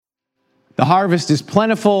The harvest is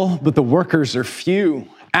plentiful, but the workers are few.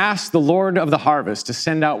 Ask the Lord of the harvest to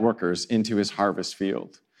send out workers into his harvest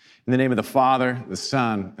field. In the name of the Father, the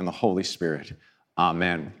Son, and the Holy Spirit.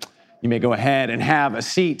 Amen. You may go ahead and have a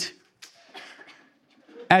seat.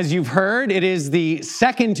 As you've heard, it is the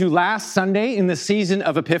second to last Sunday in the season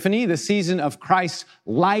of Epiphany, the season of Christ's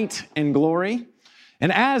light and glory.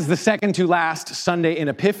 And as the second to last Sunday in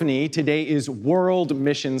Epiphany, today is World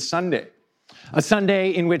Mission Sunday, a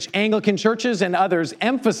Sunday in which Anglican churches and others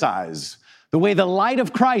emphasize the way the light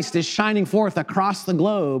of Christ is shining forth across the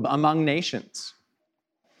globe among nations.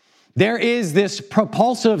 There is this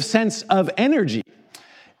propulsive sense of energy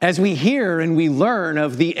as we hear and we learn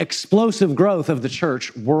of the explosive growth of the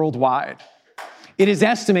church worldwide. It is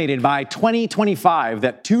estimated by 2025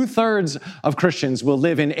 that 2/3 of Christians will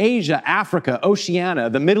live in Asia, Africa, Oceania,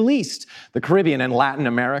 the Middle East, the Caribbean, and Latin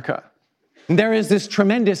America. And there is this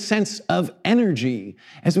tremendous sense of energy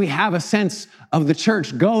as we have a sense of the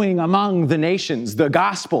church going among the nations, the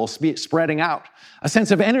gospel spreading out, a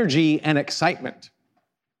sense of energy and excitement.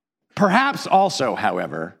 Perhaps also,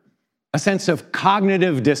 however, a sense of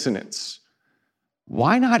cognitive dissonance.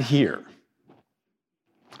 Why not here?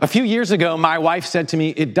 A few years ago, my wife said to me,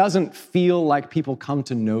 it doesn't feel like people come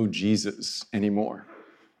to know Jesus anymore.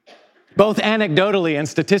 Both anecdotally and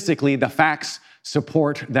statistically, the facts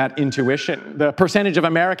support that intuition. The percentage of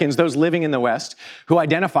Americans, those living in the West, who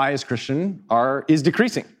identify as Christian is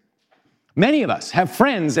decreasing. Many of us have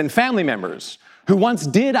friends and family members who once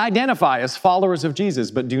did identify as followers of Jesus,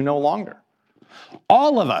 but do no longer.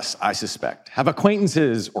 All of us, I suspect, have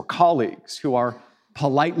acquaintances or colleagues who are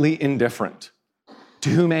politely indifferent, to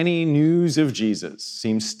whom any news of Jesus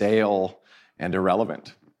seems stale and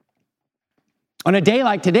irrelevant. On a day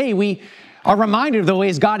like today, we are reminded of the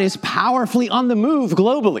ways God is powerfully on the move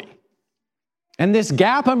globally. And this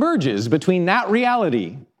gap emerges between that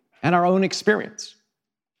reality and our own experience.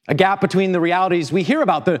 A gap between the realities we hear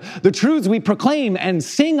about, the truths we proclaim and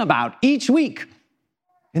sing about each week,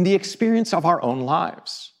 and the experience of our own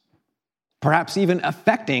lives, perhaps even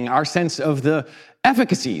affecting our sense of the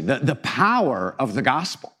efficacy, the power of the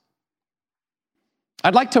gospel.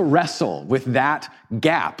 I'd like to wrestle with that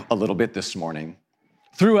gap a little bit this morning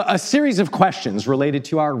through a series of questions related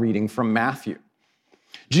to our reading from Matthew.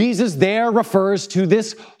 Jesus there refers to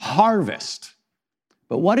this harvest,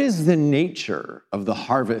 but what is the nature of the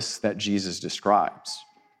harvest that Jesus describes?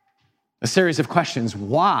 A series of questions.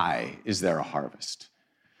 Why is there a harvest?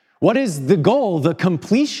 What is the goal, the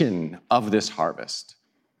completion of this harvest?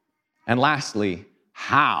 And lastly,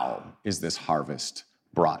 how is this harvest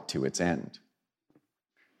brought to its end?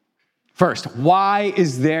 First, why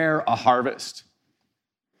is there a harvest?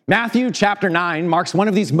 Matthew chapter 9 marks one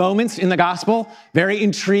of these moments in the gospel, very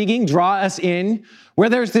intriguing, draw us in, where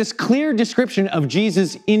there's this clear description of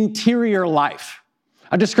Jesus' interior life,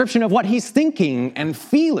 a description of what he's thinking and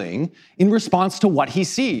feeling in response to what he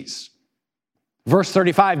sees. Verse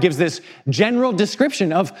 35 gives this general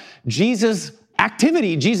description of Jesus'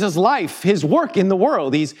 activity, Jesus' life, his work in the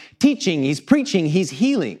world. He's teaching, he's preaching, he's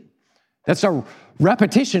healing. That's a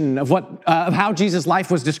repetition of how Jesus' life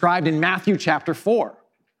was described in Matthew chapter 4.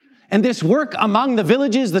 And this work among the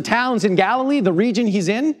villages, the towns in Galilee, the region he's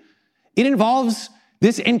in, it involves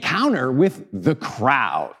this encounter with the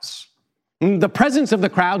crowds. The presence of the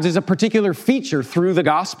crowds is a particular feature through the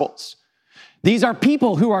Gospels. These are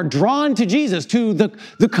people who are drawn to Jesus, to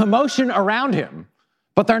the commotion around him,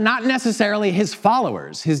 but they're not necessarily his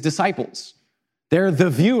followers, his disciples. They're the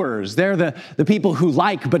viewers. They're the people who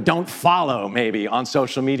like but don't follow, maybe, on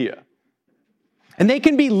social media. And they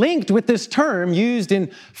can be linked with this term used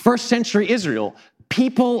in first century Israel,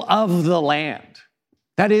 people of the land.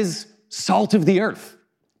 That is, salt of the earth,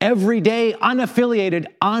 everyday, unaffiliated,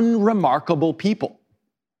 unremarkable people.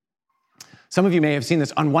 Some of you may have seen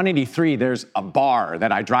this. On 183, there's a bar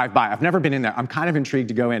that I drive by. I've never been in there. I'm kind of intrigued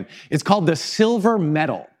to go in. It's called the Silver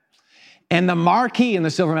Medal. And the marquee in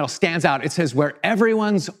the Silver Medal stands out. It says, where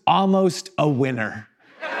everyone's almost a winner.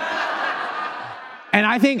 And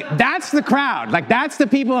I think that's the crowd. Like, that's the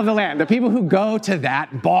people of the land, the people who go to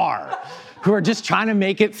that bar, who are just trying to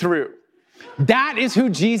make it through. That is who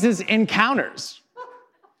Jesus encounters.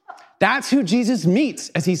 That's who Jesus meets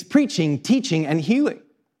as he's preaching, teaching, and healing.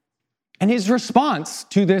 And his response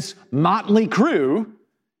to this motley crew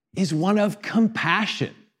is one of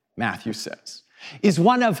compassion, Matthew says, is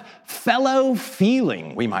one of fellow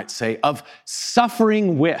feeling, we might say, of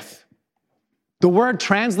suffering with. The word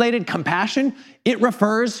translated compassion, it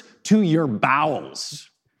refers to your bowels.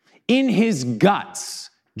 In his guts,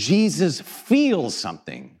 Jesus feels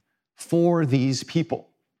something for these people.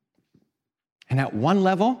 And at one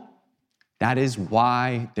level, That is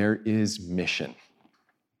why there is mission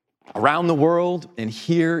around the world and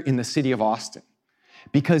here in the city of Austin,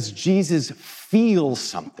 because Jesus feels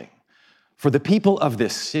something for the people of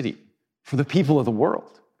this city, for the people of the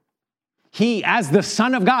world. He, as the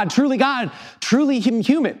Son of God, truly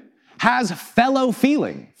human, has fellow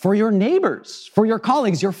feeling for your neighbors, for your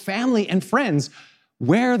colleagues, your family and friends,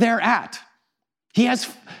 where they're at. He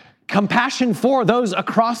has compassion for those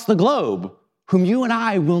across the globe whom you and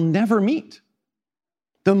I will never meet.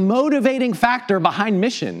 The motivating factor behind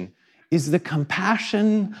mission is the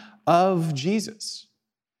compassion of Jesus.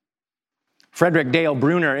 Frederick Dale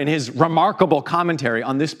Bruner, in his remarkable commentary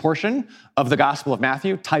on this portion of the Gospel of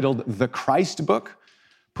Matthew, titled The Christ Book,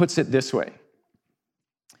 puts it this way: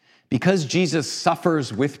 because Jesus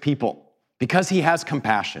suffers with people, because he has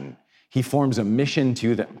compassion, he forms a mission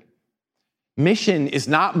to them. Mission is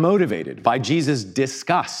not motivated by Jesus'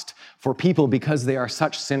 disgust for people because they are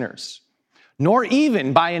such sinners, nor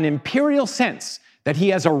even by an imperial sense that he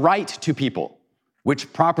has a right to people,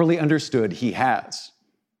 which properly understood he has.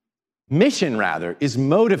 Mission, rather, is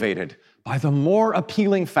motivated by the more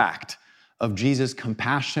appealing fact of Jesus'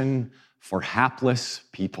 compassion for hapless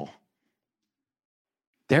people.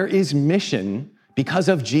 There is mission because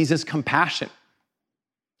of Jesus' compassion.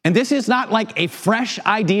 And this is not like a fresh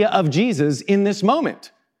idea of Jesus in this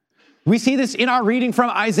moment. We see this in our reading from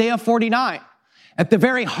Isaiah 49. At the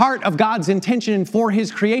very heart of God's intention for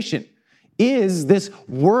his creation is this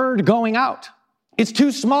word going out. It's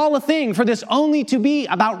too small a thing for this only to be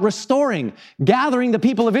about restoring, gathering the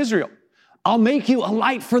people of Israel. I'll make you a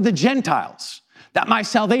light for the Gentiles, that my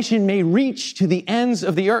salvation may reach to the ends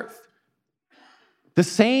of the earth. The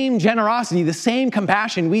same generosity, the same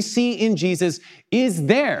compassion we see in Jesus is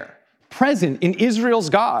there, present in Israel's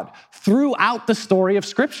God throughout the story of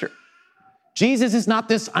Scripture. Jesus is not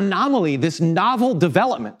this anomaly, this novel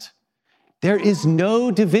development. There is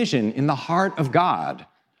no division in the heart of God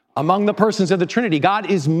among the persons of the Trinity. God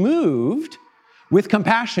is moved with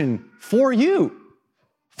compassion for you,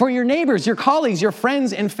 for your neighbors, your colleagues, your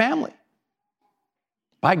friends and family,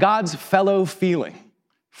 by God's fellow feeling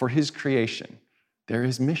for his creation. There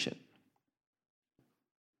is mission.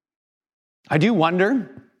 I do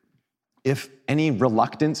wonder if any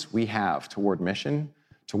reluctance we have toward mission,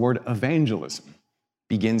 toward evangelism,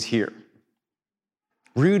 begins here,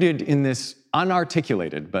 rooted in this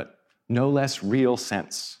unarticulated but no less real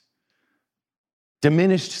sense,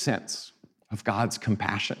 diminished sense of God's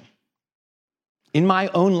compassion. In my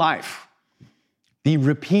own life, the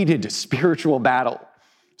repeated spiritual battle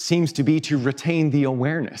seems to be to retain the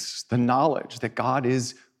awareness, the knowledge that God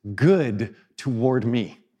is good toward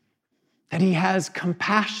me, that he has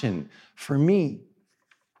compassion for me.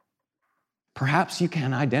 Perhaps you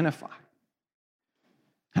can identify.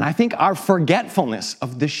 And I think our forgetfulness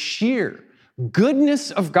of the sheer goodness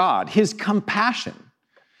of God, his compassion,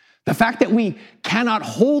 the fact that we cannot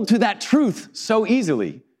hold to that truth so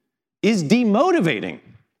easily, is demotivating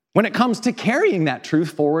when it comes to carrying that truth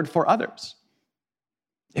forward for others.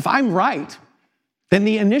 If I'm right, then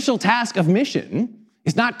the initial task of mission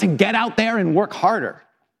is not to get out there and work harder,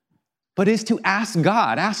 but is to ask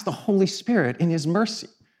God, ask the Holy Spirit in his mercy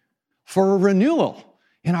for a renewal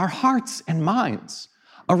in our hearts and minds,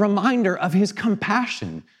 a reminder of his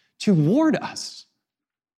compassion toward us.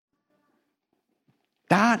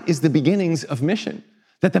 That is the beginnings of mission,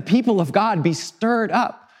 that the people of God be stirred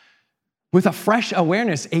up with a fresh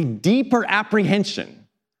awareness, a deeper apprehension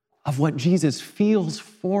of what Jesus feels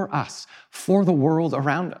for us, for the world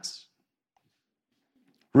around us.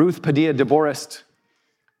 Ruth Padilla de Borest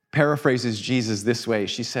paraphrases Jesus this way.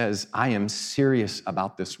 She says, I am serious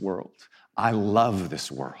about this world. I love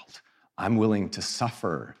this world. I'm willing to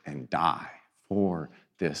suffer and die for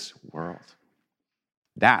this world.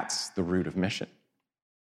 That's the root of mission.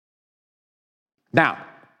 Now,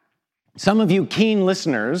 some of you keen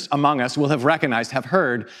listeners among us will have recognized, have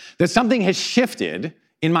heard that something has shifted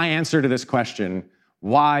in my answer to this question,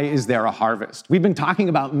 why is there a harvest? We've been talking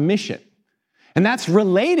about mission, and that's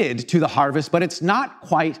related to the harvest, but it's not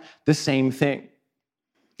quite the same thing.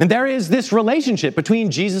 And there is this relationship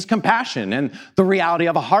between Jesus' compassion and the reality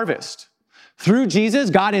of a harvest. Through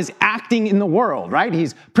Jesus, God is acting in the world, right?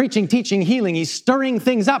 He's preaching, teaching, healing. He's stirring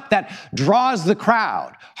things up that draws the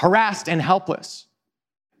crowd, harassed and helpless.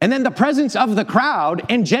 And then the presence of the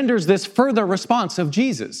crowd engenders this further response of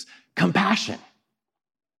Jesus, compassion.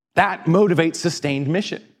 That motivates sustained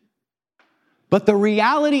mission. But the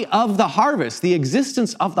reality of the harvest, the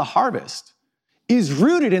existence of the harvest, is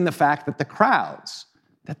rooted in the fact that the crowds,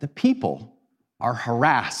 that the people are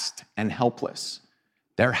harassed and helpless.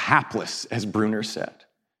 They're hapless, as Bruner said.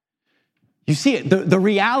 You see it. The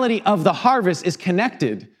reality of the harvest is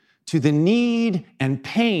connected to the need and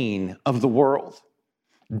pain of the world.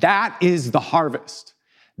 That is the harvest.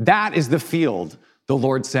 That is the field the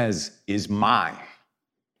Lord says is mine.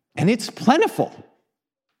 And it's plentiful.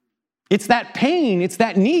 It's that pain, it's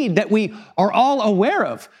that need that we are all aware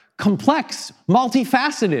of, complex,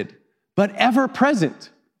 multifaceted, but ever present.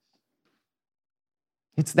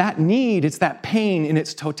 It's that need, it's that pain in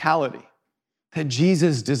its totality that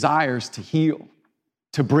Jesus desires to heal,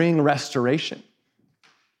 to bring restoration.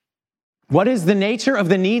 What is the nature of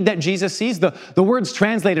the need that Jesus sees? The words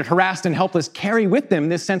translated harassed and helpless carry with them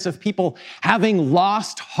this sense of people having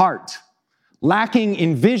lost heart, lacking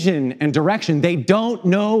in vision and direction. They don't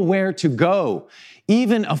know where to go,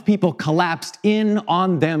 even of people collapsed in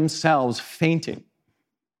on themselves, fainting.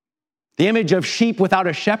 The image of sheep without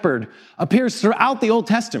a shepherd appears throughout the Old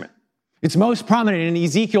Testament. It's most prominent in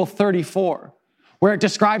Ezekiel 34, where it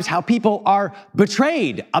describes how people are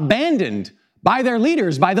betrayed, abandoned by their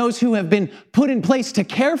leaders, by those who have been put in place to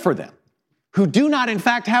care for them, who do not, in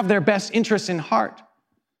fact, have their best interests in heart.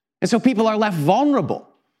 And so people are left vulnerable,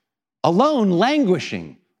 alone,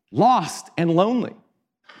 languishing, lost, and lonely.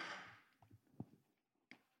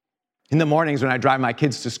 In the mornings when I drive my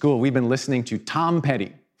kids to school, we've been listening to Tom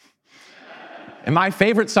Petty. And my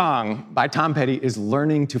favorite song by Tom Petty is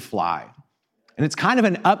Learning to Fly. And it's kind of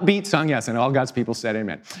an upbeat song. Yes, and all God's people said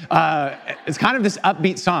amen. It's kind of this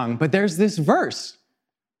upbeat song, but there's this verse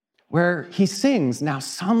where he sings, "Now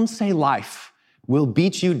some say life will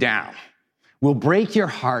beat you down, will break your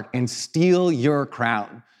heart and steal your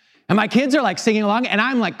crown." And my kids are like singing along, and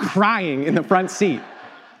I'm like crying in the front seat.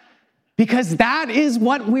 Because that is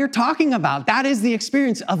what we're talking about. That is the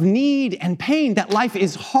experience of need and pain, that life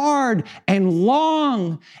is hard and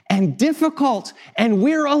long and difficult, and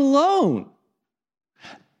we're alone.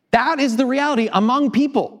 That is the reality among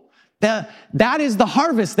people. That is the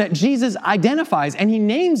harvest that Jesus identifies, and he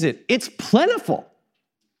names it. It's plentiful.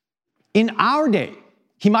 In our day,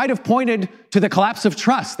 he might have pointed to the collapse of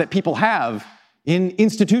trust that people have in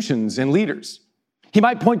institutions and leaders. He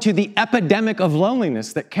might point to the epidemic of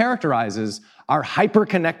loneliness that characterizes our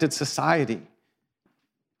hyper-connected society.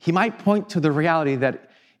 He might point to the reality that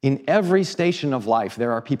in every station of life,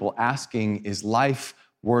 there are people asking, is life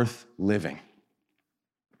worth living?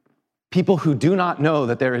 People who do not know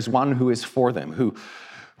that there is one who is for them, who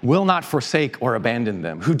will not forsake or abandon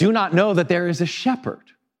them, who do not know that there is a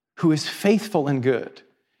shepherd who is faithful and good,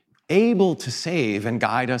 able to save and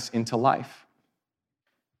guide us into life.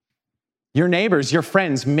 Your neighbors, your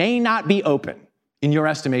friends may not be open, in your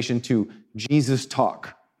estimation, to Jesus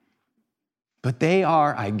talk, but they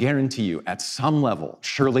are, I guarantee you, at some level,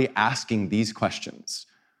 surely asking these questions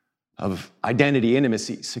of identity,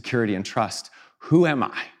 intimacy, security, and trust. Who am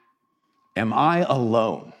I? Am I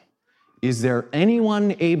alone? Is there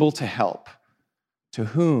anyone able to help? To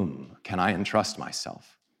whom can I entrust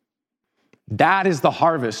myself? That is the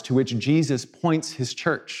harvest to which Jesus points his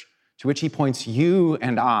church, to which he points you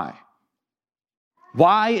and I.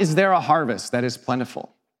 Why is there a harvest that is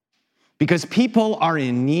plentiful? Because people are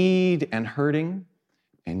in need and hurting,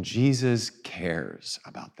 and Jesus cares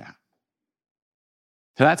about that.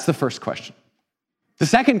 So that's the first question. The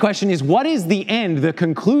second question is, what is the end, the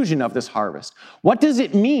conclusion of this harvest? What does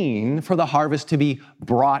it mean for the harvest to be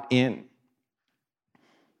brought in?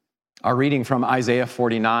 Our reading from Isaiah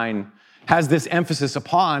 49 has this emphasis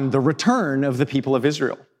upon the return of the people of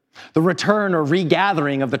Israel, the return or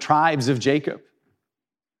regathering of the tribes of Jacob.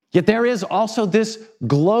 Yet there is also this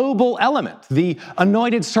global element. The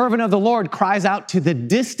anointed servant of the Lord cries out to the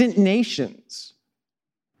distant nations.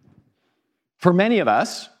 For many of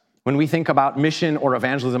us, when we think about mission or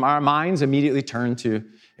evangelism, our minds immediately turn to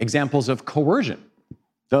examples of coercion,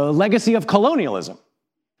 the legacy of colonialism,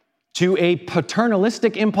 to a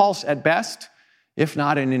paternalistic impulse at best, if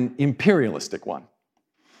not an imperialistic one.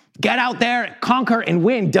 Get out there, conquer and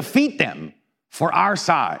win, defeat them for our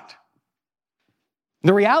side.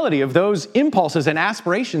 The reality of those impulses and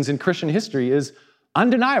aspirations in Christian history is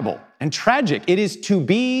undeniable and tragic. It is to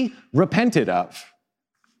be repented of.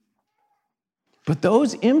 But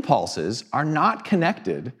those impulses are not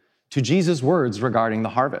connected to Jesus' words regarding the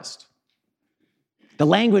harvest. The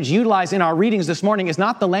language utilized in our readings this morning is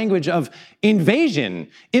not the language of invasion,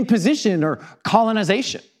 imposition, or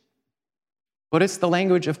colonization, but it's the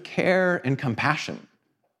language of care and compassion,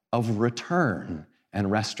 of return and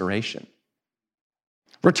restoration.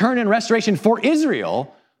 Return and restoration for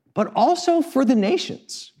Israel, but also for the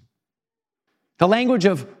nations. The language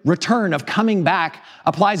of return, of coming back,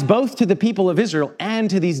 applies both to the people of Israel and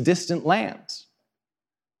to these distant lands.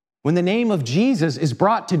 When the name of Jesus is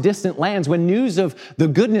brought to distant lands, when news of the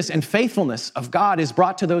goodness and faithfulness of God is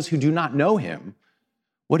brought to those who do not know him,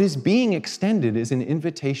 what is being extended is an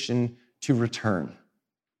invitation to return,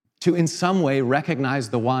 to in some way recognize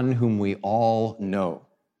the one whom we all know.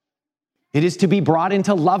 It is to be brought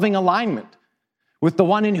into loving alignment with the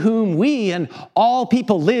one in whom we and all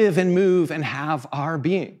people live and move and have our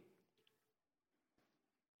being.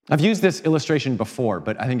 I've used this illustration before,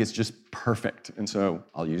 but I think it's just perfect, and so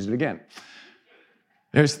I'll use it again.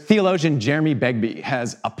 There's theologian Jeremy Begbie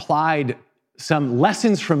has applied some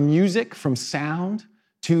lessons from music, from sound,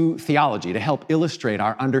 to theology to help illustrate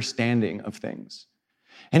our understanding of things.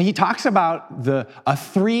 And he talks about a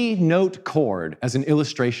three-note chord as an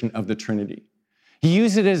illustration of the Trinity. He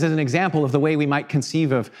uses it as an example of the way we might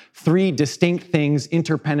conceive of three distinct things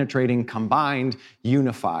interpenetrating, combined,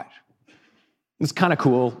 unified. It's kind of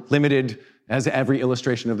cool, limited as every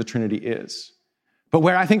illustration of the Trinity is. But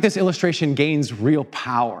where I think this illustration gains real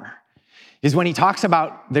power is when he talks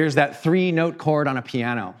about there's that three-note chord on a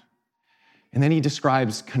piano, and then he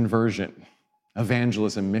describes conversion,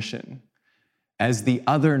 evangelism, mission, as the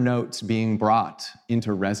other notes being brought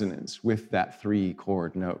into resonance with that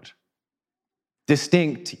three-chord note.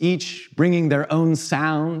 Distinct, each bringing their own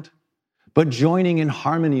sound, but joining in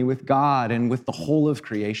harmony with God and with the whole of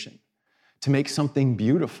creation to make something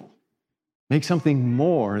beautiful, make something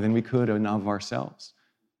more than we could of ourselves,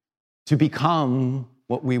 to become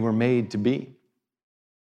what we were made to be.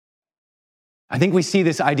 I think we see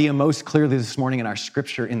this idea most clearly this morning in our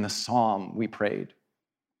scripture in the psalm we prayed.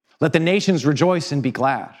 Let the nations rejoice and be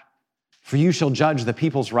glad, for you shall judge the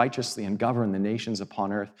peoples righteously and govern the nations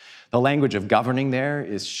upon earth. The language of governing there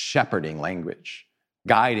is shepherding language,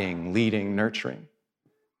 guiding, leading, nurturing.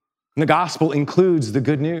 And the gospel includes the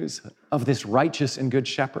good news of this righteous and good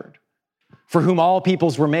shepherd, for whom all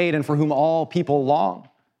peoples were made and for whom all people long.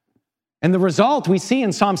 And the result we see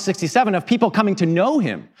in Psalm 67 of people coming to know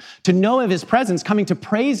him, to know of his presence, coming to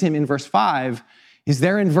praise him in verse 5, is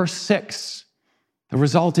there in verse 6. The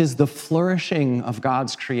result is the flourishing of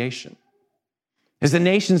God's creation. As the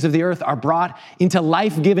nations of the earth are brought into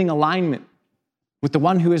life-giving alignment with the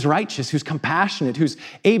one who is righteous, who's compassionate, who's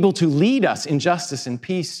able to lead us in justice and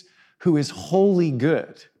peace, who is wholly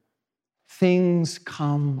good, things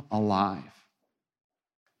come alive.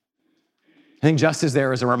 I think just as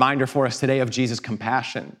there is a reminder for us today of Jesus'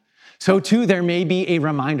 compassion, so too there may be a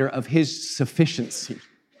reminder of his sufficiency,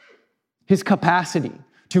 his capacity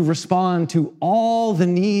to respond to all the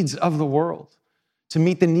needs of the world, to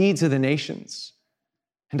meet the needs of the nations,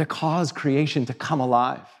 and to cause creation to come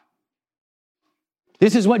alive.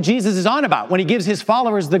 This is what Jesus is on about when he gives his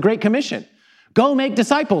followers the Great Commission. Go make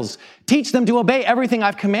disciples, teach them to obey everything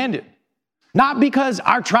I've commanded. Not because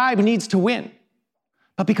our tribe needs to win,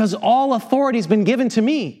 but because all authority has been given to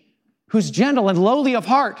me, who's gentle and lowly of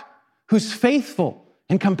heart, who's faithful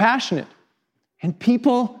and compassionate. And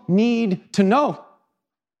people need to know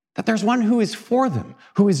that there's one who is for them,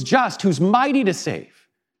 who is just, who's mighty to save,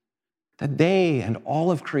 that they and all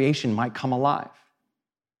of creation might come alive.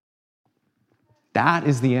 That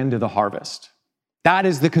is the end of the harvest. That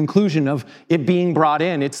is the conclusion of it being brought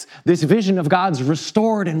in. It's this vision of God's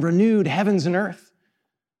restored and renewed heavens and earth,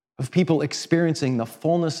 of people experiencing the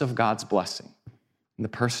fullness of God's blessing in the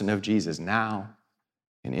person of Jesus now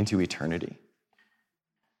and into eternity.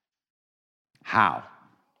 How?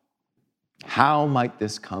 How might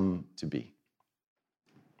this come to be?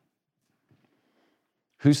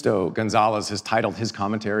 Justo Gonzalez has titled his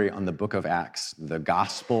commentary on the book of Acts, The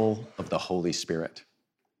Gospel of the Holy Spirit.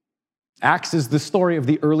 Acts is the story of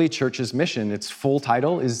the early church's mission. Its full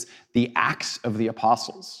title is The Acts of the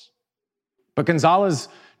Apostles. But Gonzalez's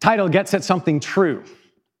title gets at something true,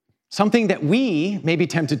 something that we may be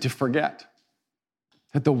tempted to forget,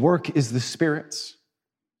 that the work is the Spirit's.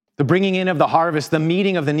 The bringing in of the harvest, the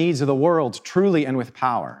meeting of the needs of the world, truly and with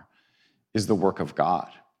power, is the work of God.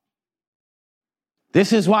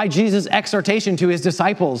 This is why Jesus' exhortation to his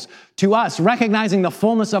disciples, to us, recognizing the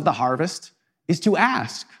fullness of the harvest, is to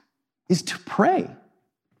ask, is to pray.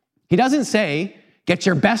 He doesn't say, get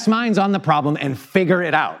your best minds on the problem and figure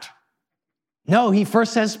it out. No, he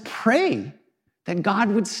first says, pray that God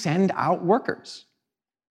would send out workers.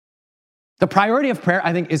 The priority of prayer,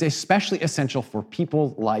 I think, is especially essential for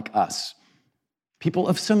people like us, people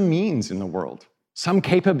of some means in the world, some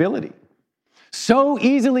capability, so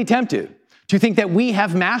easily tempted to think that we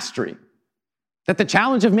have mastery, that the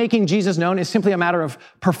challenge of making Jesus known is simply a matter of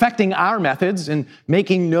perfecting our methods and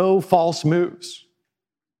making no false moves.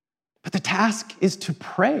 But the task is to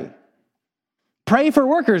pray. Pray for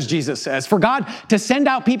workers, Jesus says, for God to send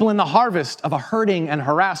out people in the harvest of a hurting and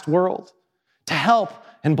harassed world to help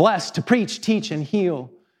and bless, to preach, teach, and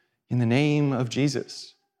heal in the name of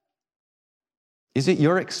Jesus. Is it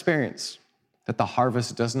your experience that the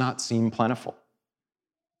harvest does not seem plentiful?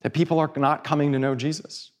 That people are not coming to know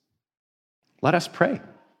Jesus? Let us pray.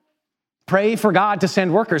 Pray for God to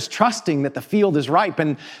send workers, trusting that the field is ripe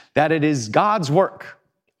and that it is God's work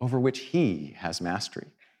over which He has mastery.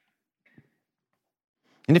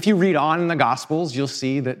 And if you read on in the Gospels, you'll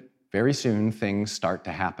see that very soon things start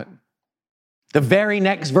to happen. The very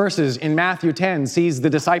next verses in Matthew 10 sees the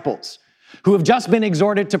disciples who have just been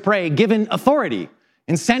exhorted to pray, given authority,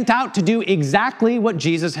 and sent out to do exactly what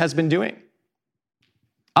Jesus has been doing.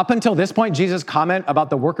 Up until this point, Jesus' comment about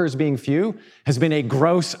the workers being few has been a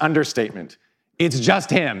gross understatement. It's just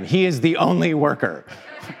him. He is the only worker.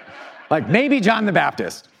 Like maybe John the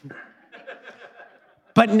Baptist.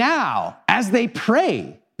 But now, as they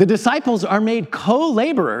pray, the disciples are made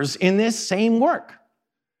co-laborers in this same work.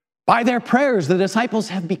 By their prayers, the disciples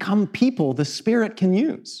have become people the Spirit can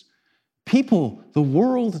use, people the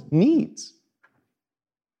world needs.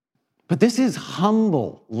 But this is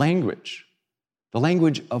humble language, the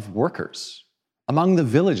language of workers among the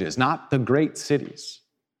villages, not the great cities,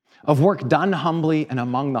 of work done humbly and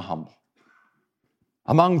among the humble,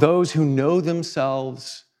 among those who know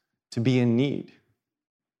themselves to be in need.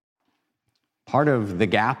 Part of the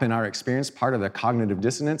gap in our experience, part of the cognitive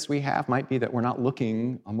dissonance we have might be that we're not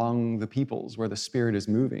looking among the peoples where the Spirit is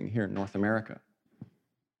moving here in North America.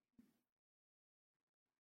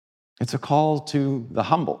 It's a call to the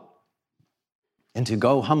humble and to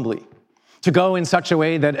go humbly, to go in such a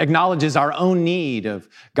way that acknowledges our own need of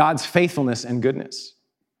God's faithfulness and goodness.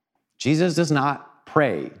 Jesus does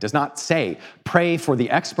not say, pray for the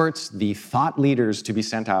experts, the thought leaders to be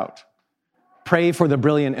sent out. Pray for the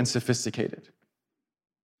brilliant and sophisticated.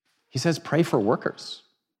 He says, pray for workers,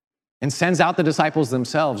 and sends out the disciples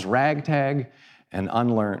themselves, ragtag and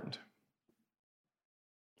unlearned.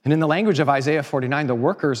 And in the language of Isaiah 49, the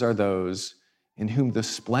workers are those in whom the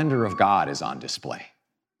splendor of God is on display,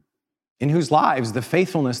 in whose lives the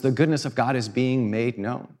faithfulness, the goodness of God is being made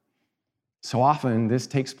known. So often this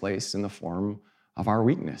takes place in the form of our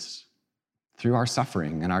weakness, through our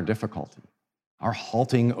suffering and our difficulty, our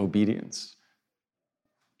halting obedience.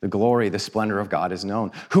 The glory, the splendor of God is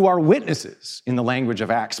known, who are witnesses in the language of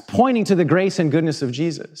Acts, pointing to the grace and goodness of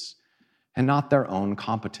Jesus and not their own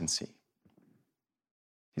competency.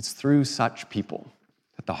 It's through such people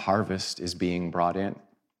that the harvest is being brought in.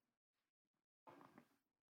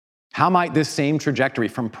 How might this same trajectory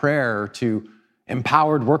from prayer to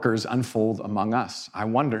empowered workers unfold among us? I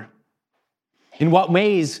wonder. In what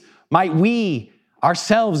ways might we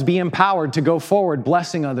ourselves be empowered to go forward,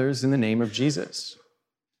 blessing others in the name of Jesus?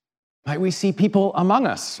 Might we see people among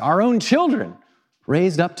us, our own children,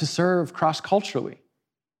 raised up to serve cross-culturally,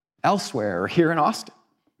 elsewhere or here in Austin?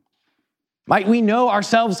 Might we know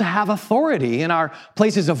ourselves to have authority in our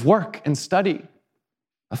places of work and study,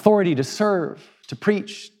 authority to serve, to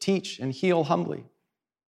preach, teach, and heal humbly?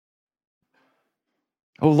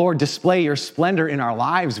 Oh Lord, display your splendor in our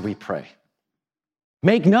lives, we pray.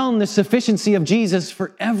 Make known the sufficiency of Jesus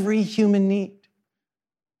for every human need.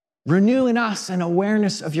 Renew in us an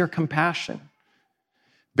awareness of your compassion.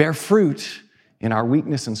 Bear fruit in our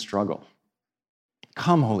weakness and struggle.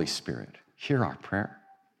 Come, Holy Spirit, hear our prayer.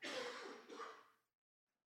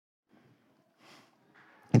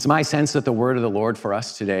 It's my sense that the word of the Lord for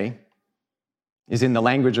us today is in the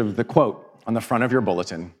language of the quote on the front of your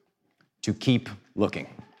bulletin, to keep looking.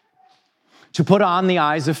 To put on the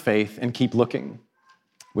eyes of faith and keep looking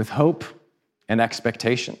with hope and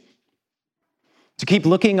expectation. To keep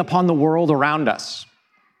looking upon the world around us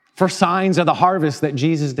for signs of the harvest that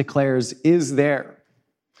Jesus declares is there,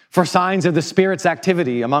 for signs of the Spirit's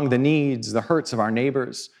activity among the needs, the hurts of our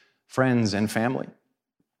neighbors, friends, and family.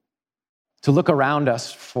 To look around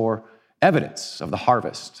us for evidence of the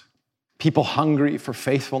harvest, people hungry for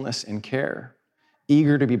faithfulness and care,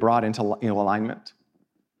 eager to be brought into alignment.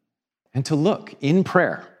 And to look in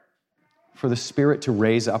prayer for the Spirit to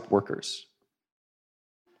raise up workers.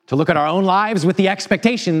 To look at our own lives with the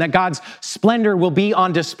expectation that God's splendor will be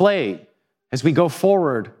on display as we go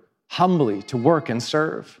forward humbly to work and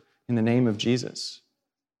serve in the name of Jesus.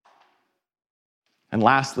 And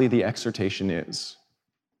lastly, the exhortation is,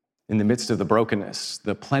 in the midst of the brokenness,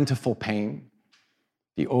 the plentiful pain,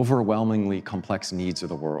 the overwhelmingly complex needs of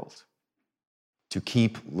the world, to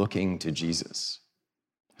keep looking to Jesus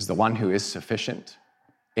as the one who is sufficient,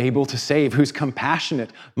 able to save, who's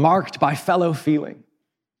compassionate, marked by fellow feeling,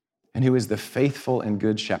 and who is the faithful and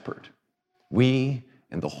good shepherd we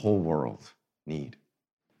and the whole world need.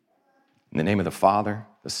 In the name of the Father,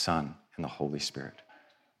 the Son, and the Holy Spirit.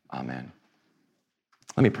 Amen.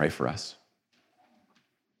 Let me pray for us.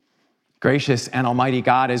 Gracious and almighty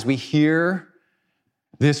God, as we hear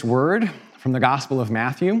this word from the Gospel of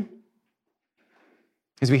Matthew,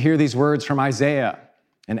 as we hear these words from Isaiah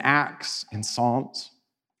and Acts and Psalms,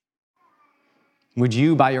 would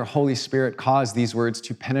you, by your Holy Spirit, cause these words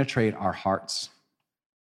to penetrate our hearts?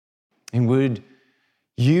 And would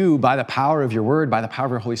you, by the power of your word, by the power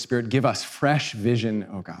of your Holy Spirit, give us fresh vision,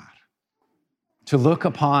 oh God, to look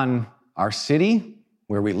upon our city,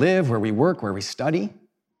 where we live, where we work, where we study,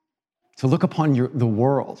 to look upon the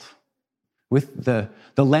world with the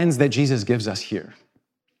lens that Jesus gives us here.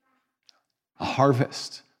 A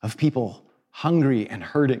harvest of people hungry and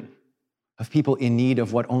hurting, of people in need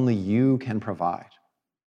of what only you can provide.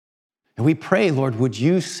 And we pray, Lord, would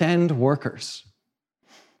you send workers?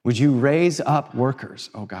 Would you raise up workers,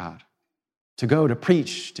 oh God, to go, to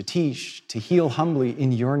preach, to teach, to heal humbly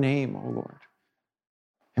in your name, oh Lord.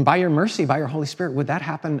 And by your mercy, by your Holy Spirit, would that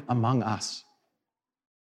happen among us?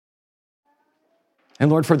 And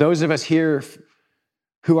Lord, for those of us here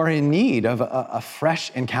who are in need of a fresh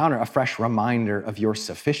encounter, a fresh reminder of your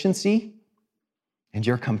sufficiency and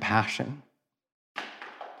your compassion,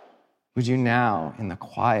 would you now, in the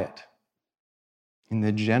quiet, in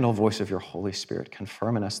the gentle voice of your Holy Spirit,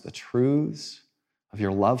 confirm in us the truths of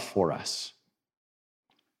your love for us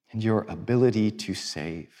and your ability to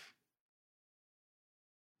save.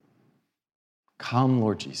 Come,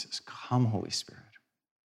 Lord Jesus. Come, Holy Spirit.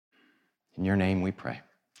 In your name we pray.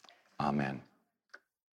 Amen.